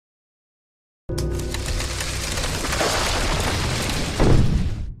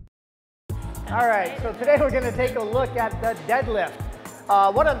All right, so today we're going to take a look at the deadlift.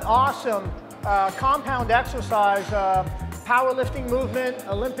 What an awesome compound exercise, powerlifting movement,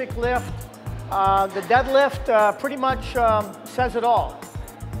 Olympic lift. The deadlift pretty much says it all.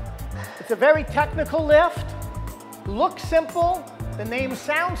 It's a very technical lift, looks simple, the name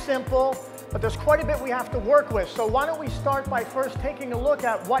sounds simple, but there's quite a bit we have to work with. So why don't we start by first taking a look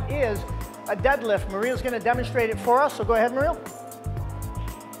at what is a deadlift. Maria's going to demonstrate it for us, so go ahead, Maria.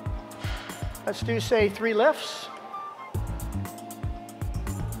 Let's do, say, 3 lifts.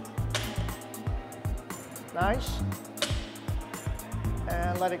 Nice.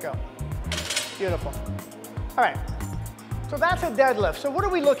 And let it go. Beautiful. All right. So that's a deadlift. So what are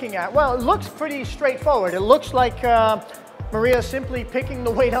we looking at? Well, it looks pretty straightforward. It looks like Maria simply picking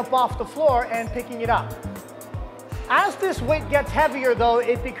the weight up off the floor and picking it up. As this weight gets heavier, though,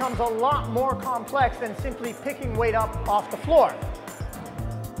 it becomes a lot more complex than simply picking weight up off the floor.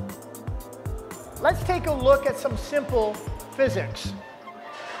 Let's take a look at some simple physics.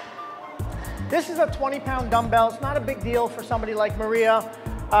 This is a 20-pound dumbbell. It's not a big deal for somebody like Maria.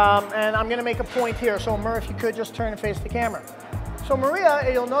 And I'm going to make a point here. So, Maria, if you could just turn and face the camera. So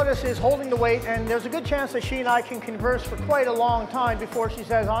Maria, you'll notice, is holding the weight, and there's a good chance that she and I can converse for quite a long time before she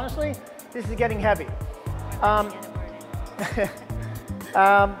says, honestly, this is getting heavy. But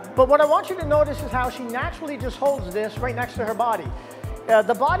what I want you to notice is how she naturally just holds this right next to her body.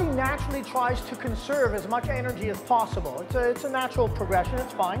 The body naturally tries to conserve as much energy as possible. It's a natural progression,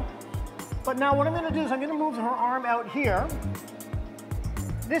 it's fine. But now what I'm going to do is I'm going to move her arm out here.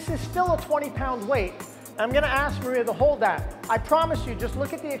 This is still a 20-pound weight. I'm going to ask Maria to hold that. I promise you, just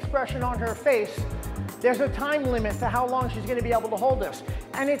look at the expression on her face. There's a time limit to how long she's going to be able to hold this.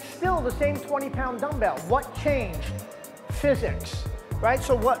 And it's still the same 20-pound dumbbell. What changed? Physics. Right?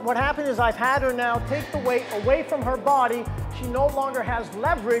 So what happened is I've had her now take the weight away from her body. She no longer has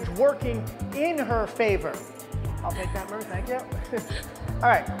leverage working in her favor. I'll take that, Maria. Thank you. All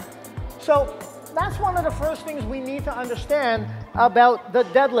right. So that's one of the first things we need to understand about the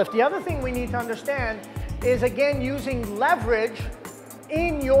deadlift. The other thing we need to understand is, again, using leverage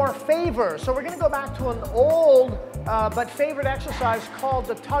in your favor. So we're going to go back to an old but favorite exercise called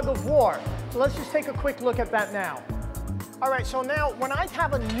the tug of war. So let's just take a quick look at that now. All right, so now when I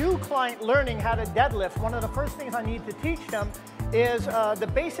have a new client learning how to deadlift, one of the first things I need to teach them is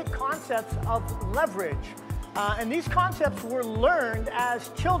the basic concepts of leverage. And these concepts were learned as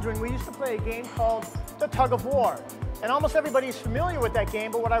children. We used to play a game called the tug of war. And almost everybody is familiar with that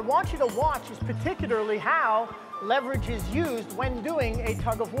game, but what I want you to watch is particularly how leverage is used when doing a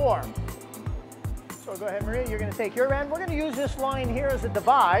tug of war. So go ahead, Maria, you're going to take your end. We're going to use this line here as a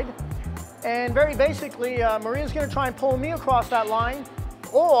divide. And very basically, Maria's going to try and pull me across that line,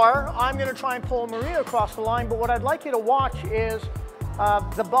 or I'm going to try and pull Maria across the line. But what I'd like you to watch is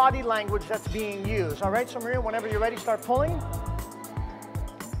the body language that's being used. All right, so Maria, whenever you're ready, start pulling.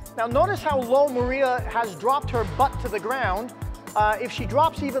 Now notice how low Maria has dropped her butt to the ground. If she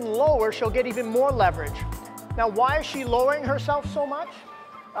drops even lower, she'll get even more leverage. Now why is she lowering herself so much?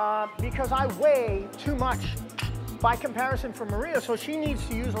 Because I weigh too much by comparison for Maria, so she needs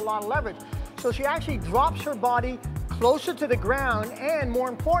to use a lot of leverage. So she actually drops her body closer to the ground, and more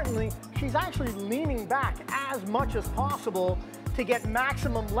importantly, she's actually leaning back as much as possible to get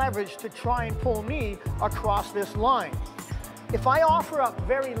maximum leverage to try and pull me across this line. If I offer up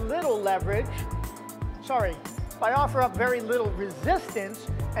very little leverage, if I offer up very little resistance,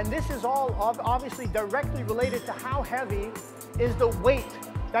 and this is all obviously directly related to how heavy is the weight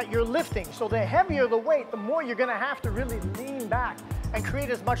that you're lifting. So the heavier the weight, the more you're going to have to really lean back and create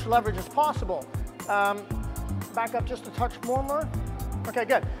as much leverage as possible. Back up just a touch more. Okay,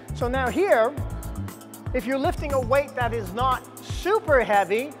 good. So now here, if you're lifting a weight that is not super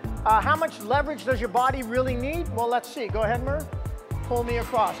heavy, how much leverage does your body really need? Well, let's see. Go ahead, Mer. Pull me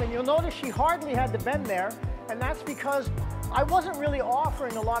across. And you'll notice she hardly had to bend there, and that's because I wasn't really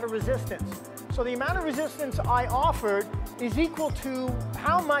offering a lot of resistance. So the amount of resistance I offered is equal to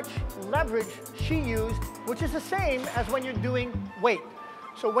how much leverage she used, which is the same as when you're doing weight.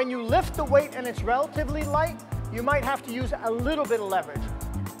 So when you lift the weight and it's relatively light, you might have to use a little bit of leverage.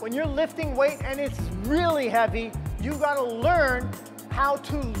 When you're lifting weight and it's really heavy, you've got to learn how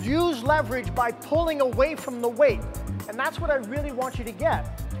to use leverage by pulling away from the weight. And that's what I really want you to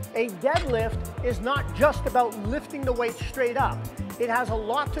get. A deadlift is not just about lifting the weight straight up. It has a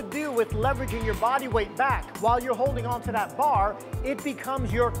lot to do with leveraging your body weight back. While you're holding onto that bar, it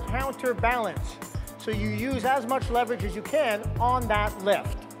becomes your counterbalance. So you use as much leverage as you can on that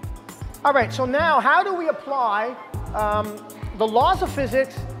lift. All right, so now how do we apply the laws of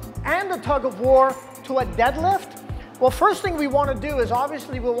physics and the tug of war to a deadlift? Well, first thing we want to do is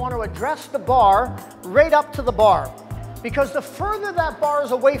obviously we want to address the bar right up to the bar. Because the further that bar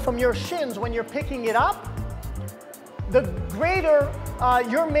is away from your shins when you're picking it up, the greater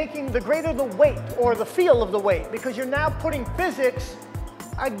the greater the weight or the feel of the weight, because you're now putting physics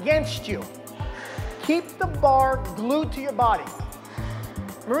against you. Keep the bar glued to your body.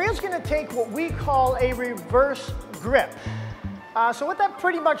 Maria's going to take what we call a reverse grip. So what that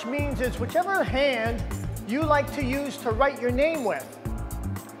pretty much means is whichever hand you like to use to write your name with,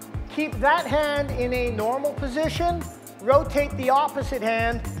 keep that hand in a normal position, rotate the opposite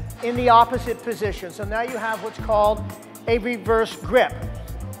hand in the opposite position. So now you have what's called a reverse grip.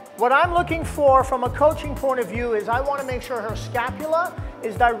 What I'm looking for from a coaching point of view is I want to make sure her scapula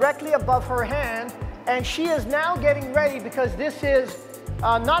is directly above her hand, and she is now getting ready, because this is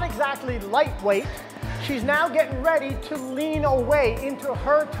not exactly lightweight. She's now getting ready to lean away into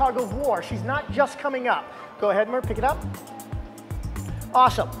her tug of war. She's not just coming up. Go ahead, Mer, pick it up.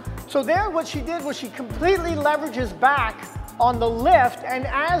 Awesome. So there what she did was she completely leverages back on the lift, and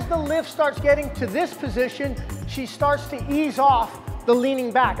as the lift starts getting to this position, she starts to ease off the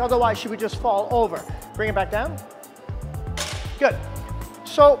leaning back. Otherwise, she would just fall over. Bring it back down. Good.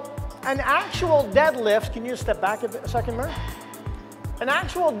 So an actual deadlift, can you step back a second, Mer? An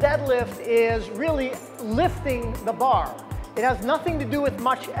actual deadlift is really lifting the bar. It has nothing to do with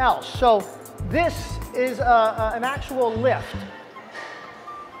much else. So this is an actual lift.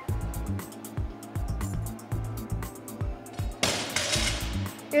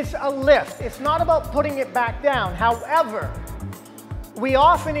 It's a lift. It's not about putting it back down. However, we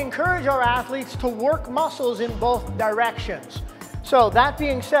often encourage our athletes to work muscles in both directions. So that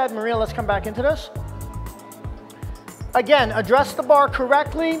being said, Maria, let's come back into this. Again, address the bar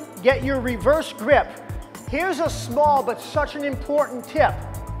correctly, get your reverse grip. Here's a small but such an important tip.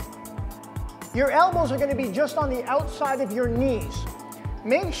 Your elbows are going to be just on the outside of your knees.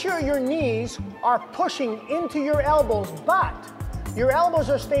 Make sure your knees are pushing into your elbows, but your elbows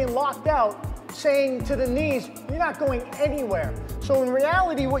are staying locked out, saying to the knees, you're not going anywhere. So in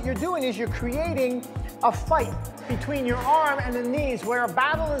reality, what you're doing is you're creating a fight between your arm and the knees where a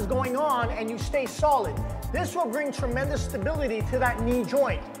battle is going on, and you stay solid. This will bring tremendous stability to that knee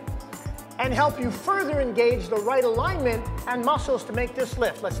joint and help you further engage the right alignment and muscles to make this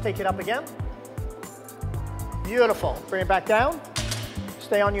lift. Let's take it up again. Beautiful. Bring it back down.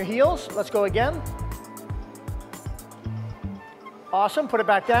 Stay on your heels. Let's go again. Awesome. Put it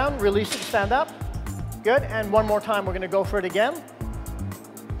back down. Release it. Stand up. Good. And one more time. We're going to go for it again.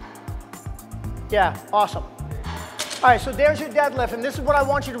 Yeah. Awesome. All right, so there's your deadlift, and this is what I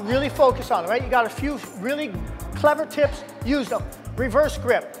want you to really focus on, right? You got a few really clever tips, use them. Reverse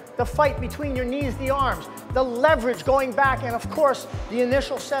grip, the fight between your knees, the arms, the leverage going back, and of course, the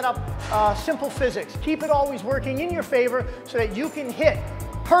initial setup, simple physics. Keep it always working in your favor so that you can hit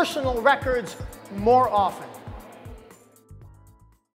personal records more often.